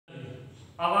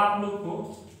अब आप लोग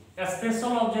को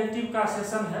स्पेशल ऑब्जेक्टिव का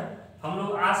सेशन है, हम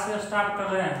लोग आज से स्टार्ट कर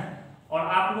रहे हैं और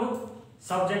आप लोग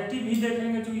सब्जेक्टिव भी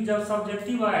देखेंगे, क्योंकि जब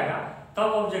सब्जेक्टिव आएगा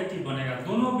तब ऑब्जेक्टिव बनेगा।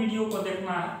 दोनों वीडियो को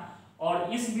देखना है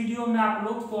और इस वीडियो में आप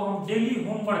लोग को हम डेली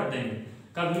होमवर्क देंगे,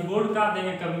 कभी बोर्ड का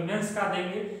देंगे, कभी मेंस का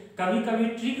देंगे, कभी कभी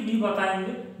ट्रिक भी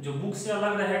बताएंगे जो बुक से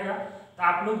अलग रहेगा। तो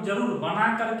आप लोग जरूर बना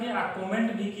करके आप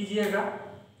कमेंट भी कीजिएगा,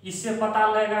 इससे पता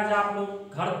लगेगा कि आप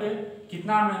लोग घर पे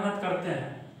कितना मेहनत करते हैं।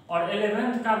 और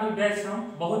 11th का भी बैच हम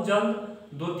बहुत जल्द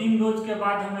 2-3 रोज के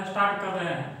बाद हम स्टार्ट कर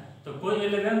रहे हैं, तो कोई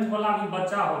 11th वाला भी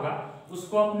बच्चा होगा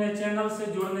उसको अपने चैनल से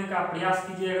जोड़ने का प्रयास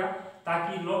कीजिएगा,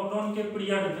 ताकि लॉकडाउन के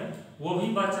पीरियड में वो भी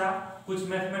बच्चा कुछ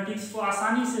मैथमेटिक्स को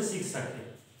आसानी से सीख सके।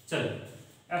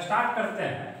 चलिए स्टार्ट करते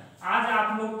हैं। आज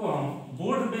आप लोग को हम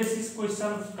बोर्ड बेसिस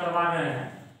क्वेश्चन करवा रहे हैं,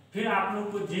 फिर आप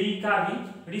लोग को जेई का भी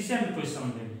रिसेंट क्वेश्चन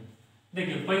देंगे।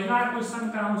 देखिए पहला क्वेश्चन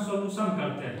का हम सॉल्यूशन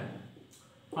करते हैं।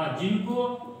 हाँ, जिनको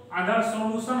अगर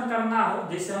सॉल्यूशन करना हो,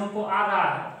 जैसे हमको आ रहा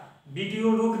है,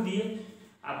 वीडियो रोक दिए,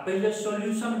 आप पहले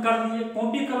सॉल्यूशन कर लिए,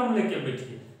 कॉपी कलम लेके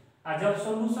बैठिए, और जब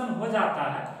सॉल्यूशन हो जाता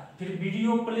है फिर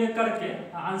वीडियो प्ले करके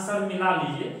आंसर मिला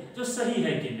लीजिए जो सही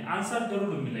है कि नहीं, आंसर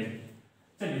जरूर मिलेगी।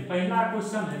 चलिए पहला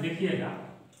क्वेश्चन है, देखिएगा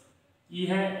ये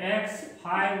है x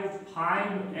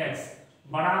 5x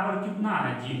बराबर कितना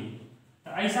है 0। तो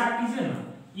ऐसा कीजिए ना,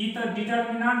 ये तो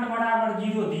डिटर्मिनेंट बराबर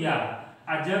 0 दिया है,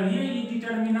 और जब ये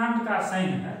डिटर्मिनेंट का साइन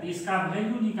है तो इसका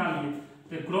वैल्यू निकालिए।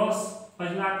 तो क्रॉस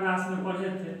पहला क्लास में पढ़े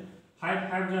थे, 5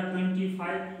 5 या 25,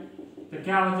 तो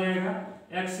क्या हो जाएगा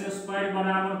x²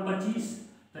 बराबर 25,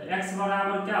 तो x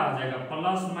बराबर क्या हो जाएगा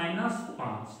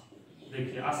 +-5।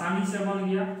 देखिए आसानी से बन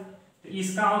गया। तो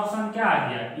इसका ऑप्शन क्या आ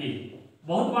गया ए।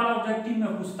 बहुत बार ऑब्जेक्टिव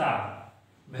में पूछता है,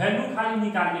 वैल्यू खाली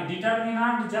निकालिए,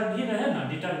 डिटर्मिनेंट जब भी रहे ना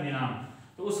डिटर्मिनेंट,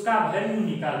 तो उसका वैल्यू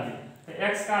निकालिए। तो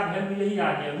x का वैल्यू यही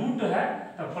आ गया, रूट है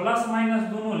तो +-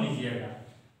 दोनों लीजिएगा,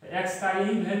 तो x का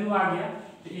यही वैल्यू आ गया।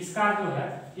 तो इसका जो है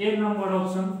ए नंबर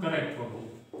ऑप्शन करेक्ट होगा।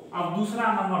 अब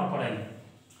दूसरा नंबर पढ़ेंगे,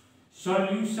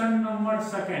 सॉल्यूशन नंबर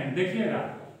सेकेंड। देखिएगा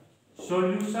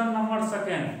सॉल्यूशन नंबर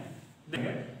सेकेंड,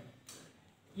 देखिए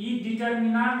ई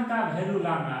डिटर्मिनेंट का वैल्यू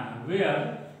लाना है, where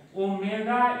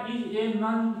omega is a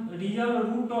non real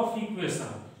root of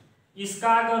equation.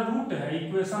 इसका अगर रूट है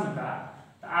इक्वेशन का,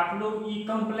 तो आप लोग ई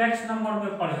कॉम्प्लेक्स नंबर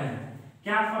में पढ़े हैं,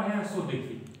 क्या पढ़े हैं सो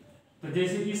देखिए। तो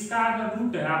जैसे इसका अगर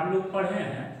रूट है आप लोग पढ़े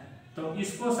हैं, तो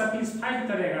इसको सेटिस्फाइड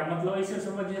करेगा, मतलब ऐसे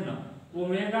समझिए ना,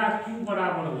 ओमेगा क्यू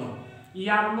बराबर 1। ये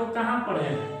आप लोग कहाँ पढ़े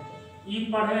हैं, ये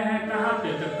पढ़े हैं कहाँ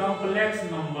पे, तो कॉम्प्लेक्स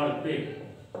नंबर पे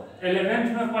 11th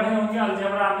में पढ़े होंगे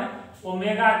अलजेब्रा में,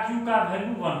 ओमेगा क्यू का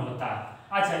वैल्यू 1 होता है।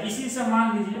 अच्छा इसी से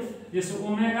मान लीजिए जैसे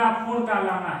ओमेगा 4 का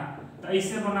लाना है, तो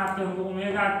ऐसे बनाते होंगे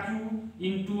ओमेगा क्यू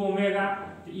इंटू ओमेगा,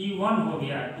 तो ई 1 हो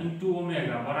गया इंटू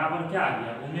ओमेगा बराबर क्या आ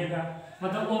गया ओमेगा।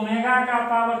 मतलब ओमेगा का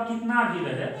पावर कितना भी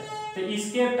रहे तो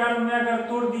इसके टर्म में अगर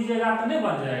तोड़ दीजिएगा तो नहीं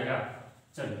बन जाएगा।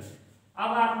 चलिए अब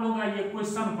आप लोग आइए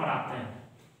क्वेश्चन पर आते हैं।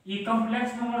 ये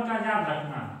कॉम्प्लेक्स नंबर का याद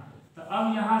रखना है। तो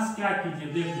अब यहाँ से क्या कीजिए,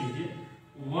 देख लीजिए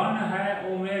 1 है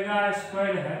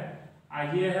ओमेगा² है,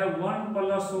 और ये है 1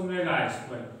 +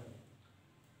 ओमेगा²।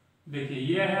 देखिए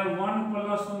ये है 1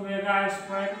 +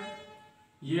 ओमेगा²,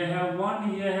 ये है 1,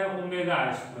 ये है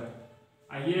ओमेगा²,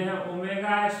 और ये है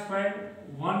ओमेगा²,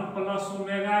 1 +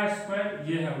 ओमेगा²,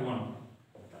 ये है 1।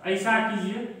 तो ऐसा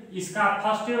कीजिए, इसका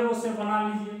फर्स्ट रो से बना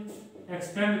लीजिए,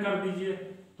 एक्सपेंड कर दीजिए,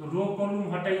 तो रो कॉलम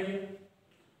हटाइए,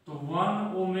 तो 1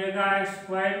 ओमेगा²,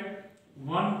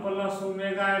 1 +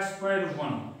 ओमेगा²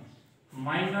 1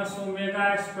 माइनस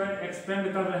ओमेगा² एक्सपेंड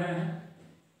कर रहे हैं।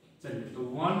 चलिए तो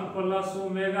 1 +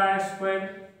 ओमेगा²,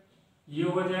 ये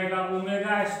हो जाएगा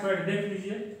ओमेगा², देख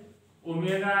लीजिए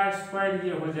ओमेगा²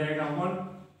 ये हो जाएगा 1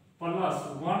 +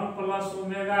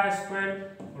 ओमेगा²,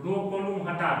 रो कॉलम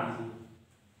हटा दीजिए,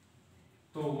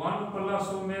 तो 1 +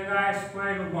 ओमेगा²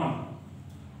 1,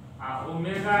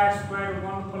 ओमेगा²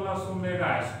 1 +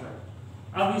 ओमेगा²।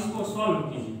 अब इसको सॉल्व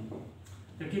कीजिए,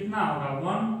 तो कितना होगा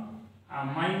 1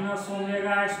 माइनस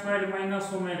ओमेगा²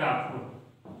 माइनस ओमेगा4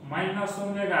 माइनस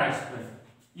ओमेगा²,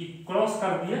 ये क्रॉस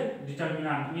कर दिए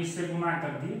डिटर्मिनेंट, इससे गुना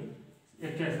कर दिए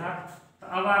एक के साथ। तो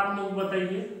अब आप लोग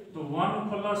बताइए, तो 1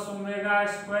 + ओमेगा²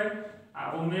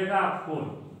 ओमेगा4।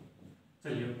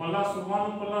 चलिए +1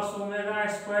 +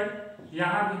 ओमेगा²,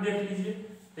 यहाँ भी देख लीजिए,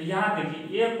 तो यहाँ देखिए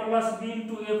a + b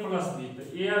 × a + b, तो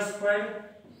a²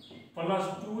 +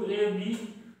 2ab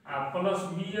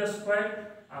 + b²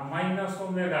 माइनस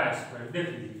ओमेगा²। देख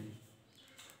लीजिए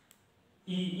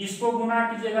इसको गुना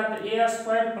कीजिएगा तो a² +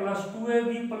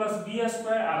 2ab + b²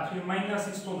 और फिर माइनस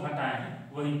इसको घटाए हैं,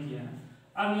 वही किए हैं।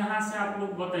 अब यहाँ से आप लोग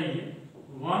बताइए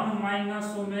 1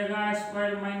 -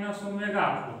 ओमेगा² माइनस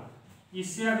ओमेगा4,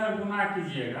 इससे अगर गुना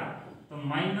कीजिएगा तो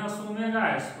माइनस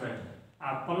ओमेगा²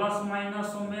 आ प्लस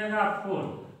माइनस ओमेगा 4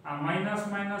 आ माइनस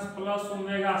माइनस प्लस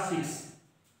ओमेगा 6।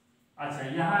 अच्छा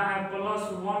यहाँ है प्लस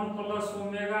 1 प्लस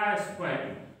ओमेगा स्क्वायर,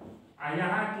 आ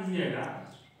यहाँ कीजिएगा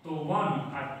तो 1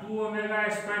 आ 2 ओमेगा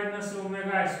स्क्वायर में से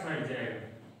ओमेगा स्क्वायर जाएगा,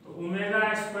 तो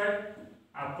ओमेगा स्क्वायर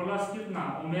आ प्लस कितना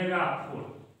ओमेगा 4।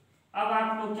 अब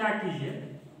आप लोग क्या कीजिए,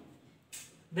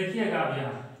 देखिएगा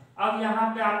अब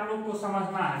यहाँ पे आप लोग को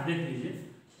समझना है, देख लीजिए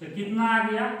तो कितना आ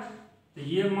गया, तो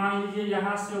ये मान लीजिए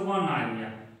यहाँ से 1 आ गया।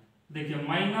 देखिए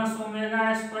minus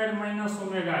omega square minus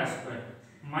omega square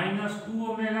minus 2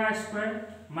 omega square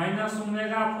minus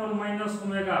omega 4 minus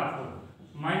omega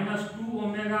 4 minus 2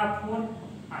 omega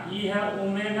 4 ये है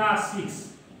ओमेगा 6।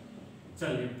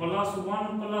 चलिए प्लस 1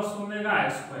 प्लस ओमेगा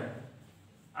स्क्वायर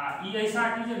ये ऐसा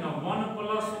कीजिए ना 1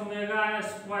 plus omega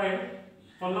square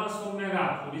plus omega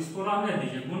 4, इसको रहने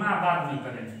दीजिए, गुना बाद में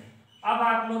करेंगे। अब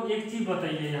आप लोग एक चीज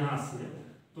बताइए यहाँ से,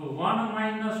 तो 1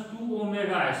 माइनस 2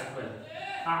 ओमेगा स्क्वायर,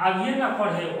 अब ये ना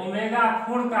पढ़े ओमेगा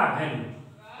 4 का वैल्यू,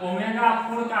 ओमेगा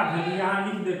 4 का वैल्यू यहाँ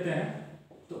लिख देते हैं।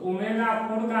 तो ओमेगा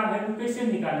 4 का वैल्यू कैसे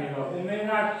निकालेगा,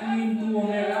 ओमेगा 2 इंटू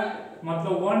ओमेगा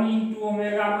मतलब 1 इंटू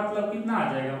ओमेगा मतलब कितना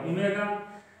आ जाएगा ओमेगा।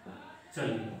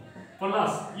 चलिए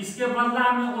प्लस इसके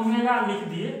बदला में ओमेगा लिख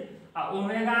दिए, और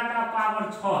ओमेगा का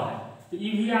पावर 6 है, तो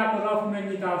ये भी आप रफ में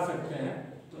निकाल सकते हैं।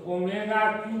 तो ओमेगा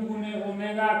क्यू गुने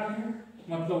ओमेगा क्यू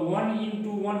मतलब 1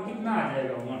 इंटू 1 कितना आ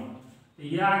जाएगा 1, तो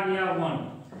ये आ गया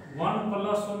 1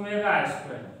 प्लस ओमेगा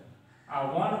स्क्वायर और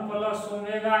 1 प्लस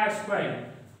ओमेगा स्क्वायर।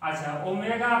 अच्छा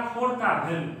ओमेगा 4 का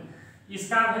वैल्यू,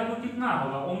 इसका वैल्यू कितना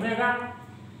होगा ओमेगा,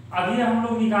 अभी हम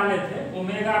लोग निकाले थे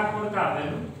ओमेगा 4 का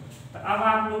वैल्यू। तो अब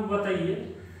आप लोग बताइए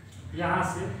यहाँ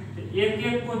से, तो एक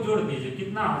एक को जोड़ दीजिए,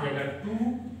 कितना हो जाएगा 2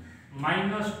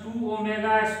 minus 2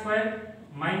 omega square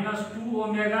minus 2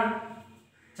 omega.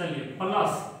 चलिए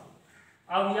प्लस,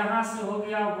 अब यहाँ से हो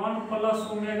गया 1 प्लस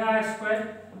ओमेगा स्क्वायर।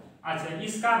 अच्छा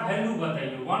इसका वैल्यू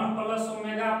बताइए 1 plus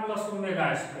omega plus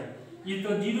omega square, ये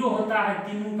तो 0 होता है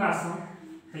तीनों का सम,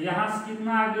 तो यहाँ से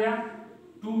कितना आ गया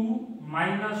 2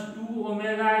 minus 2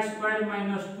 omega square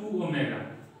minus 2 omega.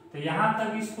 तो यहाँ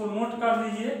तक इसको नोट कर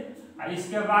लीजिए, और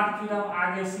इसके बाद फिर हम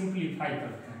आगे सिंप्लीफाई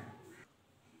करते हैं।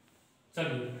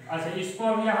 चलिए अच्छा इसको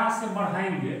अब यहाँ से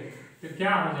बढ़ाएंगे तो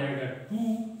क्या हो जाएगा 2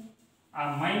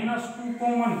 और माइनस 2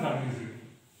 कॉमन कर लीजिए,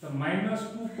 तो माइनस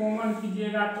 2 कॉमन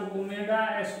कीजिएगा तो omega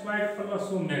square plus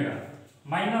omega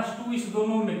minus 2 इस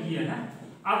दोनों में किए हैं।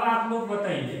 अब आप लोग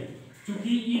बताइए, चूंकि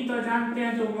ये तो जानते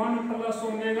हैं जो 1 प्लस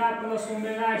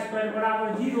ओमेगा स्क्वायर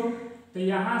बराबर 0, तो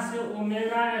यहाँ से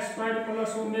ओमेगा स्क्वायर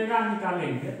प्लस ओमेगा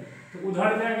निकालेंगे तो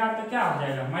उधर जाएगा तो क्या हो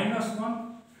जाएगा -1।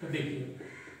 तो देखिए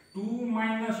 2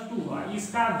 माइनस 2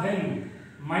 इसका वैल्यू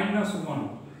 -1,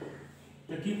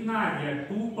 तो कितना आ गया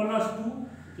 2 प्लस 2,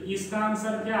 तो इसका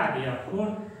आंसर क्या आ गया 4।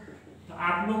 तो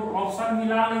आप लोग ऑप्शन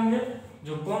मिला लेंगे,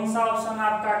 जो कौन सा ऑप्शन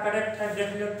आपका करेक्ट है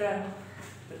देख लेते हैं।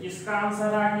 तो इसका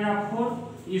आंसर आ गया 4,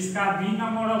 इसका बी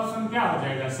नंबर ऑप्शन क्या हो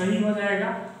जाएगा सही हो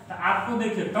जाएगा। तो आपको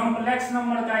देखिए कॉम्प्लेक्स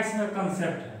नंबर का इसमें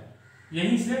कंसेप्ट है,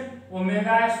 यहीं से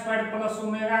ओमेगा स्क्वायर प्लस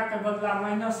ओमेगा के बदला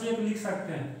 -1 लिख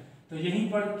सकते हैं, तो यहीं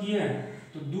पर किए हैं।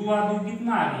 तो 2 और 2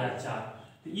 कितना आ गया 4।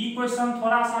 तो ये क्वेश्चन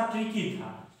थोड़ा सा ट्रिकी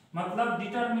था, मतलब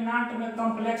डिटर्मिनेंट में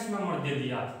कॉम्प्लेक्स नंबर दे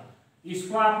दिया था,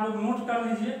 इसको आप लोग नोट कर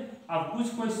लीजिए। अब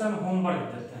कुछ क्वेश्चन होमवर्क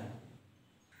देते हैं,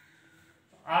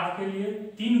 आज के लिए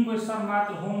 3 क्वेश्चन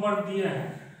मात्र होमवर्क दिए हैं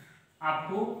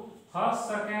आपको, फर्स्ट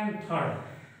सेकेंड थर्ड।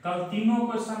 कल तीनों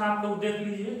क्वेश्चन आप लोग देख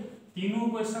लीजिए, तीनों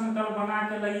क्वेश्चन कल बना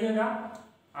के लाइएगा,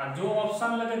 और जो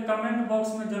ऑप्शन लगे कमेंट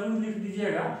बॉक्स में जरूर लिख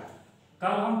दीजिएगा।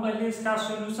 कल हम पहले इसका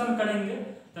सॉल्यूशन करेंगे,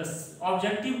 तो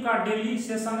ऑब्जेक्टिव का डेली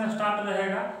सेशन स्टार्ट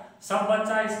रहेगा, सब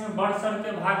बच्चा इसमें बढ़ चढ़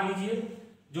के भाग लीजिए।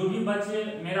 जो भी बच्चे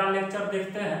मेरा लेक्चर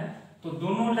देखते हैं तो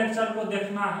दोनों लेक्चर को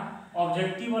देखना है,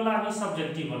 ऑब्जेक्टिव वाला भी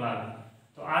सब्जेक्टिव वाला भी।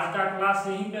 तो आज का क्लास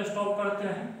यहीं पे स्टॉप करते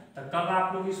हैं, तो कल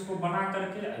आप लोग इसको बना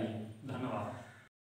करके आइए। धन्यवाद।